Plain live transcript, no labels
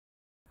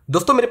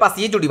दोस्तों मेरे पास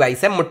ये जो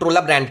डिवाइस है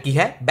मोटरोला ब्रांड की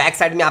है। बैक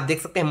साइड में आप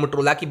देख सकते हैं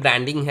मोटरोला की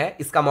ब्रांडिंग है।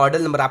 इसका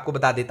मॉडल नंबर आपको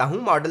बता देता हूं।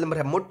 मॉडल नंबर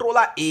है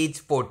मोटरोला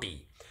एज 40।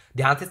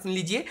 ध्यान से सुन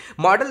लीजिए,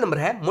 मॉडल नंबर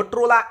है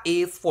मोटरोला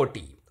एज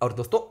 40। और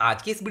दोस्तों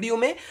आज की इस वीडियो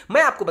में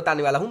मैं आपको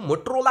बताने वाला हूं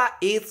मोटरोला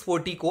एज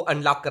 40 को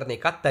अनलॉक करने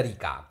का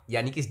तरीका,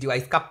 यानी कि इस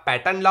डिवाइस का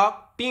पैटर्न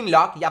लॉक, पिन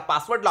लॉक या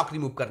पासवर्ड लॉक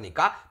रिमूव करने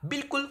का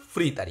बिल्कुल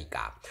फ्री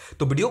तरीका।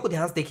 तो वीडियो को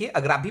ध्यान से देखिए।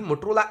 अगर आप भी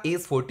मोटरोला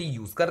एज 40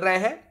 यूज कर रहे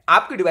हैं,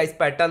 आपकी डिवाइस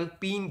पैटर्न,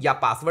 पिन या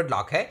पासवर्ड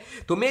लॉक है,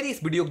 तो मेरी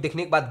इस वीडियो को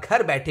देखने के बाद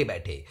घर बैठे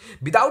बैठे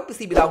विदाउट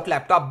पीसी, विदाउट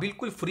लैपटॉप,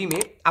 बिल्कुल फ्री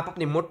में आप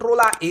अपने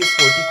मोटरोला एज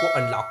 40 को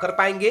अनलॉक कर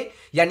पाएंगे,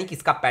 यानी कि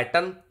इसका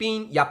पैटर्न,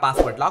 पिन या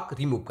पासवर्ड लॉक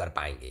रिमूव कर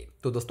पाएंगे।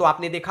 तो दोस्तों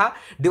आपने देखा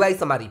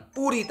डिवाइस हमारी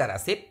पूरी तरह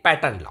से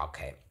पैटर्न लॉक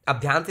है। अब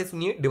ध्यान से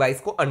सुनिए डिवाइस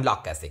को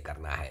अनलॉक कैसे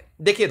करना है।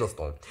 देखिए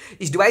दोस्तों,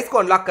 इस डिवाइस को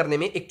अनलॉक करने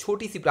में एक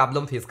छोटी सी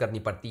प्रॉब्लम फेस करनी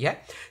पड़ती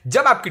है।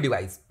 जब आपकी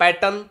डिवाइस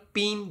पैटर्न,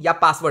 पिन या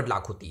पासवर्ड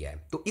लॉक होती है,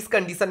 तो इस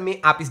कंडीशन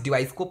में आप इस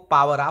डिवाइस को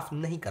पावर ऑफ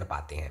नहीं कर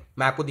पाते हैं।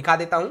 मैं आपको दिखा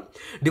देता हूं।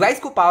 डिवाइस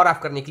को पावर ऑफ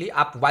करने के लिए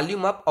आप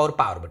वॉल्यूम अप और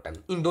पावर बटन,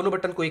 इन दोनों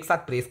बटन को एक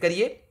साथ प्रेस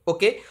करिए,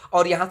 ओके,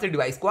 और यहां से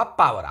डिवाइस को आप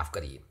पावर ऑफ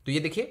करिए। तो ये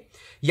देखिए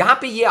यहां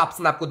पे ये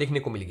ऑप्शन आपको देखने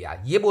को मिल गया।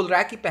 ये बोल रहा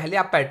है कि पहले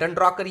आप पैटर्न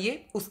ड्रॉ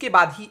करिए, उसके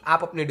बाद ही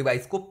आप अपने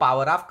डिवाइस को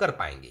पावर ऑफ कर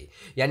पाएंगे,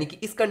 यानी कि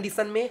इस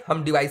कंडीशन में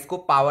हम डिवाइस को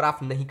पावर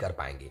ऑफ नहीं कर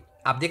पाएंगे।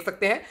 आप देख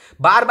सकते हैं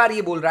बार बार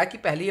ये बोल रहा है कि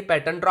पहले ये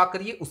पैटर्न ड्रॉ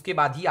करिए, उसके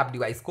बाद ही आप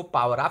डिवाइस को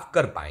पावर ऑफ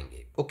कर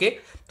पाएंगे। ओके,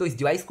 तो इस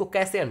डिवाइस को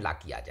कैसे अनलॉक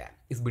किया जाए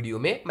इस वीडियो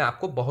में मैं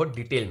आपको बहुत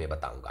डिटेल में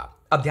बताऊंगा।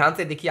 अब ध्यान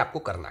से देखिए आपको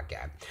करना क्या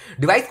है।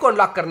 डिवाइस को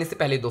अनलॉक करने से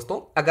पहले दोस्तों,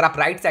 अगर आप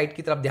राइट साइड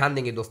की तरफ ध्यान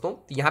देंगे दोस्तों,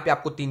 तो यहां पे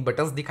आपको 3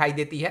 बटन्स दिखाई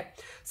देती है।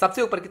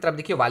 सबसे ऊपर की तरफ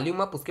देखिए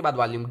वॉल्यूम अप, उसके बाद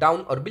वॉल्यूम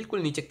डाउन और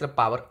बिल्कुल नीचे की तरफ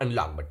पावर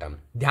अनलॉक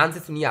बटन। ध्यान से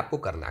सुनिए आपको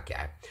करना क्या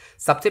है।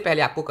 सबसे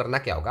पहले आपको करना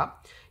क्या होगा,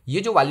 ये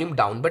जो वॉल्यूम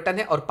डाउन बटन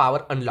है और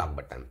पावर अनलॉक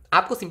बटन,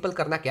 आपको सिंपल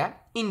करना क्या है,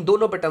 इन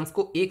दोनों बटन्स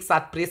को एक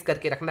साथ प्रेस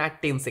करके रखना है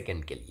 10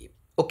 सेकेंड के लिए।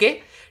 ओके,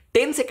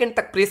 10 सेकेंड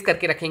तक प्रेस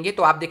करके रखेंगे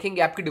तो आप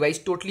देखेंगे आपकी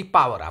डिवाइस टोटली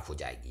पावर ऑफ हो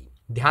जाएगी।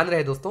 ध्यान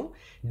रहे दोस्तों,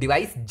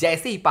 डिवाइस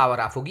जैसे ही पावर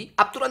ऑफ होगी,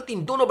 आप तुरंत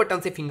इन दोनों बटन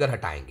से फिंगर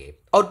हटाएंगे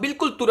और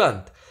बिल्कुल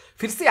तुरंत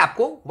फिर से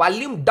आपको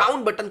वॉल्यूम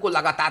डाउन बटन को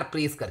लगातार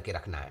प्रेस करके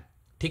रखना है।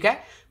 ठीक है,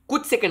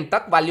 कुछ सेकंड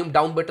तक वॉल्यूम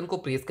डाउन बटन को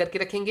प्रेस करके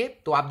रखेंगे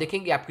तो आप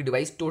देखेंगे आपकी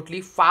device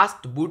totally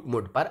fast boot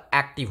mode पर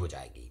एक्टिव हो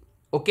जाएगी।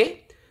 ओके,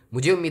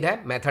 मुझे उम्मीद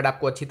है मेथड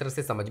आपको अच्छी तरह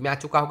से समझ में आ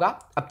चुका होगा।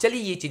 अब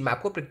चलिए ये चीज मैं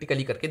आपको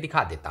प्रैक्टिकली करके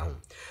दिखा देता हूं।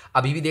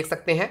 अभी भी देख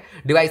सकते हैं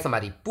डिवाइस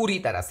हमारी पूरी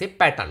तरह से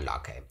पैटर्न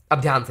लॉक है।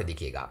 अब ध्यान से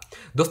देखिएगा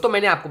दोस्तों,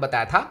 मैंने आपको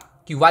बताया था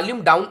कि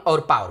वॉल्यूम डाउन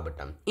और पावर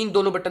बटन, इन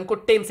दोनों बटन को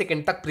 10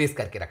 सेकंड तक प्रेस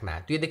करके रखना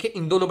है। तो ये देखिए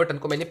इन दोनों बटन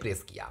को मैंने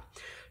प्रेस किया।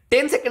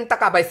 10 सेकंड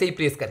तक आप ऐसे ही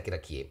प्रेस करके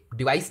रखिए।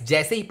 डिवाइस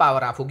जैसे ही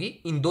पावर ऑफ होगी,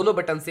 इन दोनों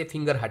बटन से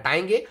फिंगर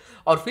हटाएंगे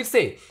और फिर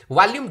से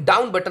वॉल्यूम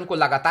डाउन बटन को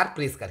लगातार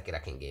प्रेस करके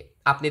रखेंगे।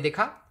 आपने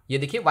देखा, ये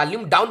देखिए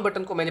वॉल्यूम डाउन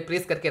बटन को मैंने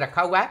प्रेस करके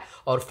रखा हुआ है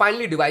और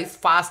finally device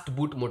fast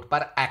boot mode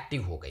पर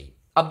एक्टिव हो गई।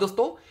 अब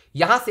दोस्तों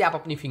यहां से आप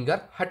अपनी फिंगर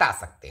हटा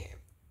सकते हैं।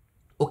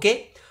 ओके,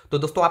 तो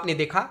दोस्तों आपने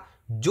देखा,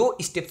 जो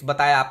स्टेप्स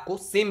बताया आपको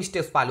सेम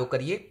स्टेप्स फॉलो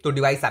करिए तो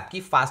डिवाइस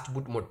आपकी फास्ट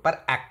बूट मोड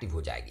पर एक्टिव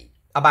हो जाएगी।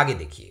 अब आगे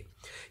देखिए,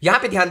 यहां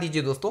पे ध्यान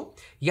दीजिए दोस्तों,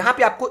 यहां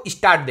पे आपको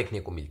स्टार्ट देखने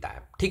को मिलता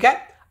है। ठीक है,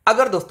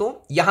 अगर दोस्तों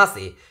यहां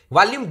से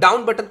वॉल्यूम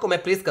डाउन बटन को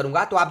मैं प्रेस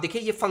करूंगा तो आप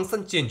देखिए ये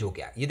फंक्शन चेंज हो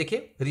गया। ये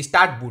देखिए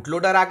रिस्टार्ट बूट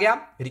लोडर आ गया,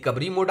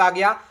 रिकवरी मोड आ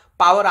गया,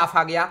 पावर ऑफ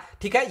आ गया।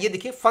 ठीक है, ये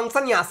देखिए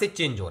फंक्शन यहां से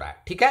चेंज हो रहा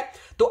है। ठीक है,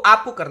 तो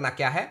आपको करना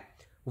क्या है,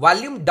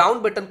 वॉल्यूम डाउन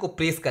बटन को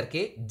प्रेस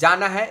करके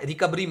जाना है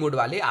रिकवरी मोड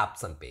वाले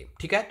ऑप्शन पे।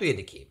 ठीक है, तो ये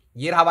देखिए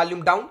ये रहा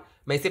वॉल्यूम डाउन,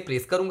 मैं इसे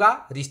प्रेस करूंगा,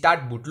 रिस्टार्ट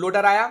बूट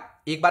लोडर आया,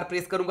 एक बार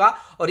प्रेस करूंगा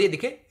और ये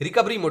देखिए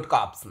रिकवरी मोड का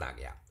ऑप्शन आ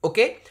गया।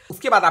 ओके,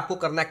 उसके बाद आपको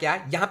करना क्या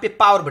है, यहां पे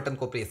पावर बटन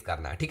को प्रेस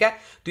करना है। ठीक है,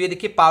 तो ये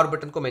देखिए पावर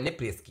बटन को मैंने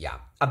प्रेस किया।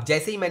 अब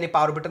जैसे ही मैंने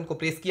पावर बटन को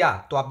प्रेस किया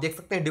तो आप देख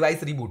सकते हैं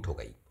डिवाइस रिबूट हो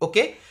गई।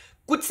 ओके,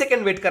 कुछ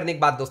सेकंड वेट करने के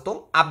बाद दोस्तों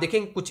आप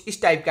देखेंगे कुछ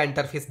इस टाइप का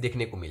इंटरफेस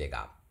देखने को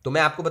मिलेगा। तो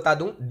मैं आपको बता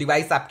दूं,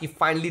 डिवाइस आपकी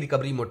फाइनली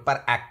रिकवरी मोड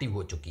पर एक्टिव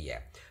हो चुकी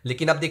है।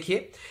 लेकिन अब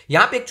देखिए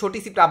यहां पे एक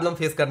छोटी सी प्रॉब्लम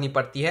फेस करनी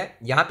पड़ती है।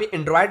 यहां पे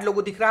एंड्रॉयड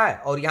लोगो दिख रहा है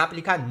और यहां पे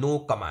लिखा है नो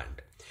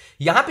कमांड।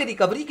 यहां पे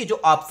रिकवरी के जो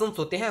ऑप्शंस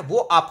होते हैं वो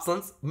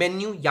ऑप्शंस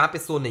मेन्यू यहां पे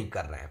शो नहीं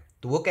कर रहे हैं।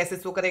 तो वो कैसे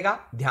शो करेगा,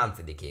 ध्यान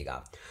से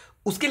देखिएगा।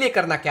 उसके लिए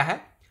करना क्या है,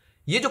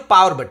 ये जो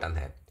पावर बटन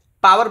है,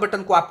 पावर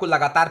बटन को आपको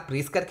लगातार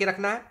प्रेस करके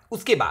रखना है।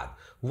 उसके बाद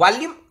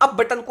वॉल्यूम अप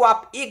बटन को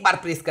आप एक बार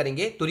प्रेस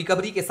करेंगे तो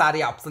रिकवरी के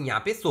सारे ऑप्शन यहां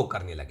पे शो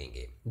करने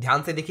लगेंगे।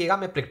 ध्यान से देखिएगा,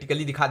 मैं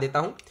प्रैक्टिकली दिखा देता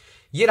हूं।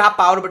 ये रहा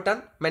पावर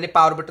बटन, मैंने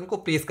पावर बटन को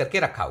प्रेस करके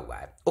रखा हुआ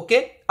है। ओके,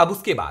 अब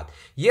उसके बाद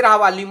ये रहा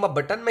वॉल्यूम अप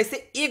बटन, मैं इसे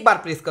एक बार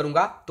प्रेस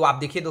करूंगा तो आप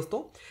देखिए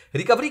दोस्तों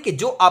रिकवरी के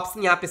जो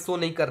ऑप्शन यहां पे शो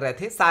नहीं कर रहे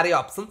थे, सारे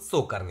ऑप्शन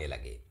शो करने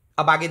लगे।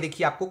 अब आगे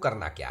देखिए आपको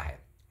करना क्या है,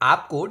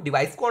 आपको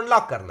डिवाइस को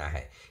अनलॉक करना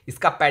है,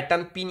 इसका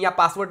पैटर्न, पिन या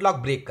पासवर्ड लॉक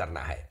ब्रेक करना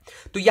है।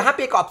 तो यहां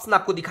पे एक ऑप्शन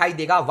आपको दिखाई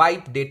देगा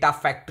वाइप डेटा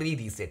फैक्ट्री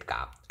रीसेट का।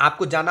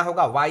 आपको जाना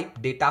होगा वाइप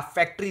डेटा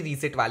फैक्ट्री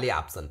रीसेट वाले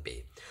ऑप्शन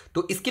पे।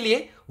 तो इसके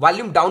लिए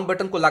वॉल्यूम डाउन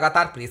बटन को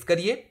लगातार प्रेस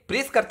करिए।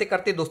 प्रेस करते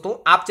करते दोस्तों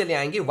आप चले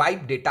आएंगे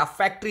वाइप डेटा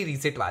फैक्ट्री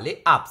रीसेट वाले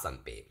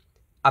ऑप्शन पे।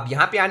 अब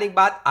यहां पे आने के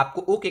बाद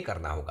आपको ओके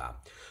करना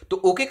होगा।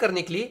 तो ओके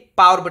करने के लिए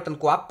पावर बटन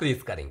को आप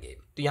प्रेस करेंगे।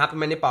 तो यहां पे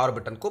मैंने पावर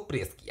बटन को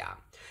प्रेस किया।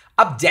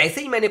 अब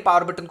जैसे ही मैंने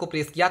पावर बटन को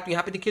प्रेस किया तो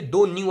यहां पे देखिए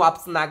दो न्यू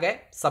ऑप्शन आ गए,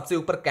 सबसे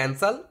ऊपर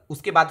कैंसल,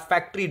 उसके बाद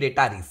फैक्ट्री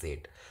डेटा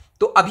रीसेट।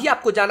 तो अभी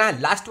आपको जाना है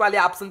लास्ट वाले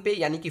ऑप्शन पे,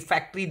 यानी कि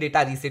फैक्ट्री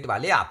डेटा रीसेट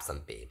वाले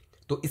ऑप्शन पे।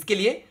 तो इसके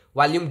लिए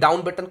वॉल्यूम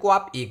डाउन बटन को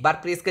आप एक बार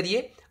प्रेस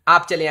करिए,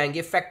 आप चले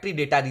आएंगे फैक्ट्री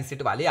डेटा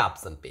रीसेट वाले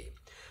ऑप्शन पे।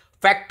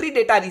 फैक्ट्री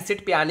डेटा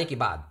रीसेट पे आने के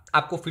बाद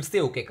आपको फिर से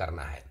ओके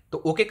करना है।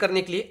 तो ओके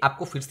करने के लिए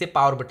आपको फिर से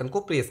पावर बटन को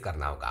प्रेस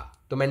करना होगा।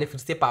 तो मैंने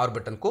फिर से पावर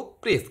बटन को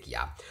प्रेस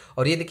किया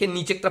और ये देखिए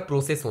नीचे की तरफ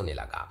प्रोसेस होने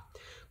लगा।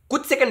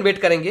 कुछ सेकंड वेट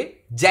करेंगे।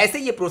 जैसे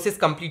ये प्रोसेस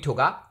कंप्लीट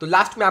होगा तो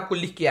लास्ट में आपको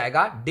लिख के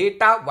आएगा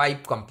डेटा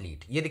वाइप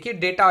कंप्लीट। ये देखिए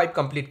डेटा वाइप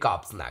कंप्लीट का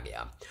ऑप्शन आ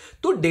गया।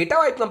 तो डेटा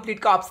वाइप कंप्लीट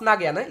का ऑप्शन आ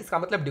गया ना, इसका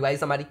मतलब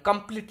डिवाइस हमारी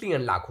कंप्लीटली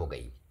अनलॉक हो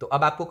गई। तो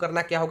अब आपको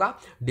करना क्या होगा,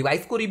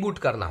 डिवाइस को रिबूट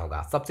करना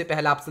होगा। सबसे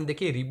पहला ऑप्शन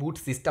देखिए रिबूट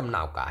सिस्टम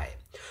नाउ का है।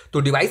 तो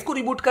डिवाइस को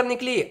रिबूट करने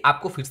के लिए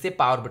आपको फिर से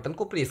पावर बटन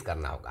को प्रेस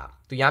करना होगा।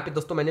 तो यहां पे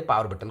दोस्तों मैंने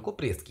पावर बटन को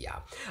प्रेस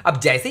किया। अब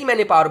जैसे ही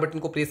मैंने पावर बटन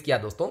को प्रेस किया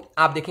दोस्तों,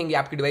 आप देखेंगे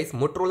आपकी डिवाइस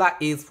मोटोरोला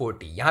एज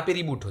 40 यहां पे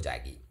रिबूट हो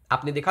जाएगी।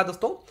 आपने देखा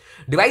दोस्तों,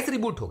 डिवाइस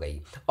रिबूट हो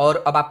गई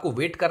और अब आपको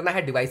वेट करना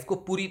है डिवाइस को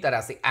पूरी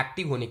तरह से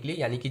एक्टिव होने के लिए,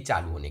 यानी कि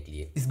चालू होने के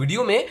लिए। इस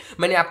वीडियो में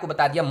मैंने आपको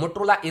बता दिया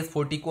मोटोरोला एज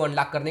 40 को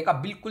अनलॉक करने का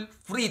बिल्कुल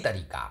फ्री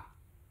तरीका।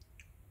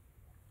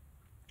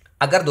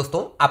 अगर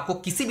दोस्तों आपको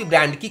किसी भी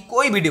ब्रांड की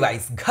कोई भी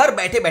डिवाइस घर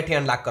बैठे बैठे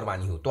अनलॉक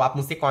करवानी हो तो आप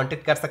मुझसे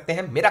कांटेक्ट कर सकते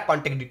हैं। मेरा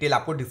कांटेक्ट डिटेल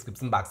आपको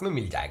डिस्क्रिप्शन बॉक्स में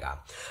मिल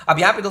जाएगा। अब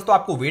यहां पे दोस्तों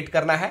आपको वेट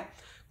करना है।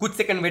 कुछ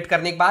सेकंड वेट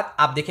करने के बाद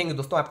आप देखेंगे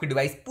दोस्तों आपकी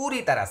डिवाइस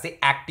पूरी तरह से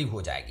एक्टिव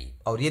हो जाएगी।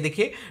 और ये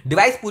देखिए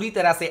डिवाइस पूरी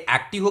तरह से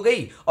एक्टिव हो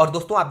गई। और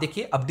दोस्तों आप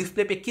देखिए अब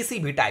डिस्प्ले पे किसी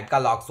भी टाइप का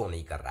लॉक शो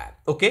नहीं कर रहा है।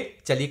 ओके,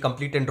 चलिए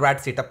कंप्लीट एंड्रॉइड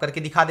सेटअप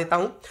करके दिखा देता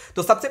हूं।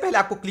 तो सबसे पहले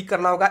आपको क्लिक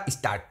करना होगा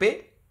स्टार्ट पे।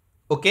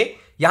 ओके,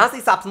 यहां से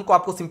इस ऑप्शन को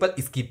आपको सिंपल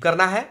स्किप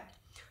करना है।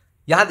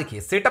 यहां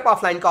देखिए सेटअप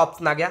ऑफलाइन का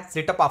ऑप्शन आ गया,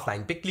 सेटअप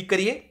ऑफलाइन पे क्लिक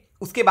करिए।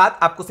 उसके बाद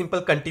आपको सिंपल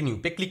कंटिन्यू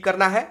पे क्लिक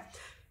करना है।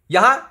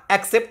 यहां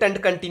एक्सेप्ट एंड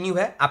कंटिन्यू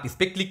है, आप इस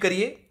पे क्लिक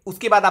करिए।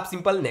 उसके बाद आप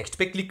सिंपल नेक्स्ट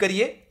पे क्लिक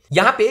करिए।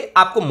 यहां पे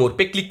आपको मोर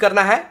पे क्लिक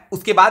करना है।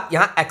 उसके बाद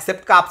यहां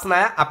एक्सेप्ट का ऑप्शन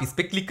आया, आप इस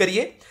पे क्लिक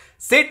करिए।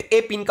 सेट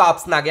ए पिन का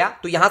ऑप्शन आ गया।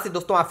 तो यहां से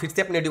दोस्तों आप फिर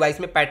से अपने डिवाइस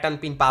में पैटर्न,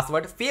 पिन,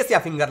 पासवर्ड, फेस या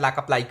फिंगर लॉक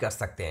अप्लाई कर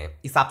सकते हैं।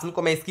 इस ऑप्शन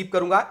को मैं स्किप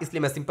करूंगा,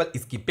 इसलिए मैं सिंपल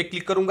स्किप पे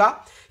क्लिक करूंगा।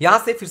 यहां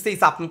से फिर से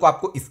इस ऑप्शन को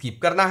आपको स्किप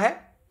करना है।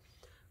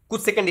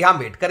 कुछ सेकंड यहां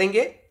वेट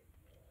करेंगे।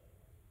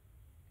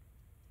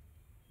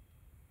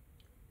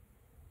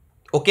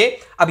 ओके,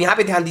 अब यहां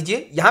पे ध्यान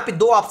दीजिए, यहां पे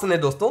दो ऑप्शन है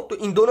दोस्तों। तो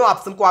इन दोनों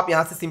ऑप्शन को आप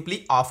यहां से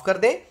सिंपली ऑफ कर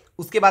दें।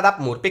 उसके बाद आप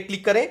मोर पे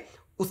क्लिक करें।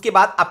 उसके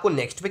बाद आपको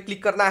नेक्स्ट पे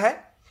क्लिक करना है।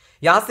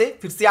 यहां से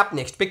फिर से आप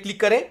नेक्स्ट पे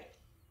क्लिक करें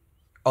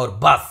और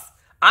बस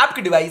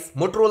आपकी डिवाइस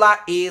मोटोरोला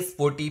एज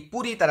 40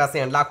 पूरी तरह से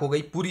अनलॉक हो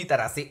गई, पूरी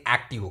तरह से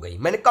एक्टिव हो गई।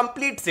 मैंने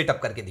कंप्लीट सेटअप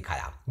करके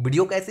दिखाया।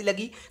 वीडियो कैसी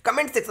लगी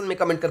कमेंट सेक्शन में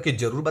कमेंट करके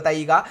जरूर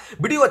बताइएगा।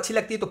 वीडियो अच्छी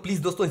लगती है तो प्लीज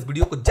दोस्तों इस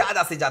वीडियो को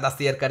ज्यादा से ज्यादा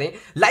शेयर करें,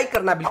 लाइक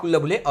करना बिल्कुल न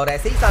भूलें। और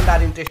ऐसे ही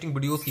शानदार इंटरेस्टिंग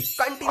वीडियोस की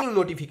कंटिन्यू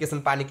नोटिफिकेशन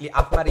पाने के लिए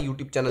आप हमारे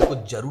यूट्यूब चैनल को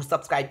जरूर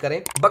सब्सक्राइब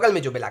करें। बगल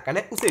में जो बेल आइकन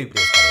है उसे भी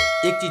प्रेस करें।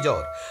 एक चीज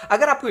और,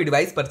 अगर आपको ये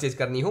डिवाइस परचेज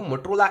करनी हो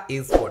मोटोरोला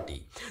एज 40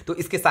 तो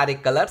इसके सारे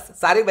कलर्स,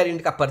 सारे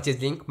वेरिएंट का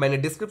परचेज लिंक मैंने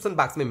डिस्क्रिप्शन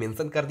बॉक्स में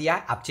मेंशन कर दिया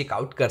है, आप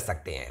चेकआउट कर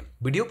सकते हैं।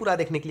 वीडियो पूरा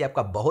देखने के लिए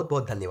आपका बहुत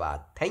बहुत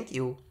धन्यवाद। Thank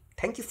you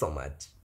so much.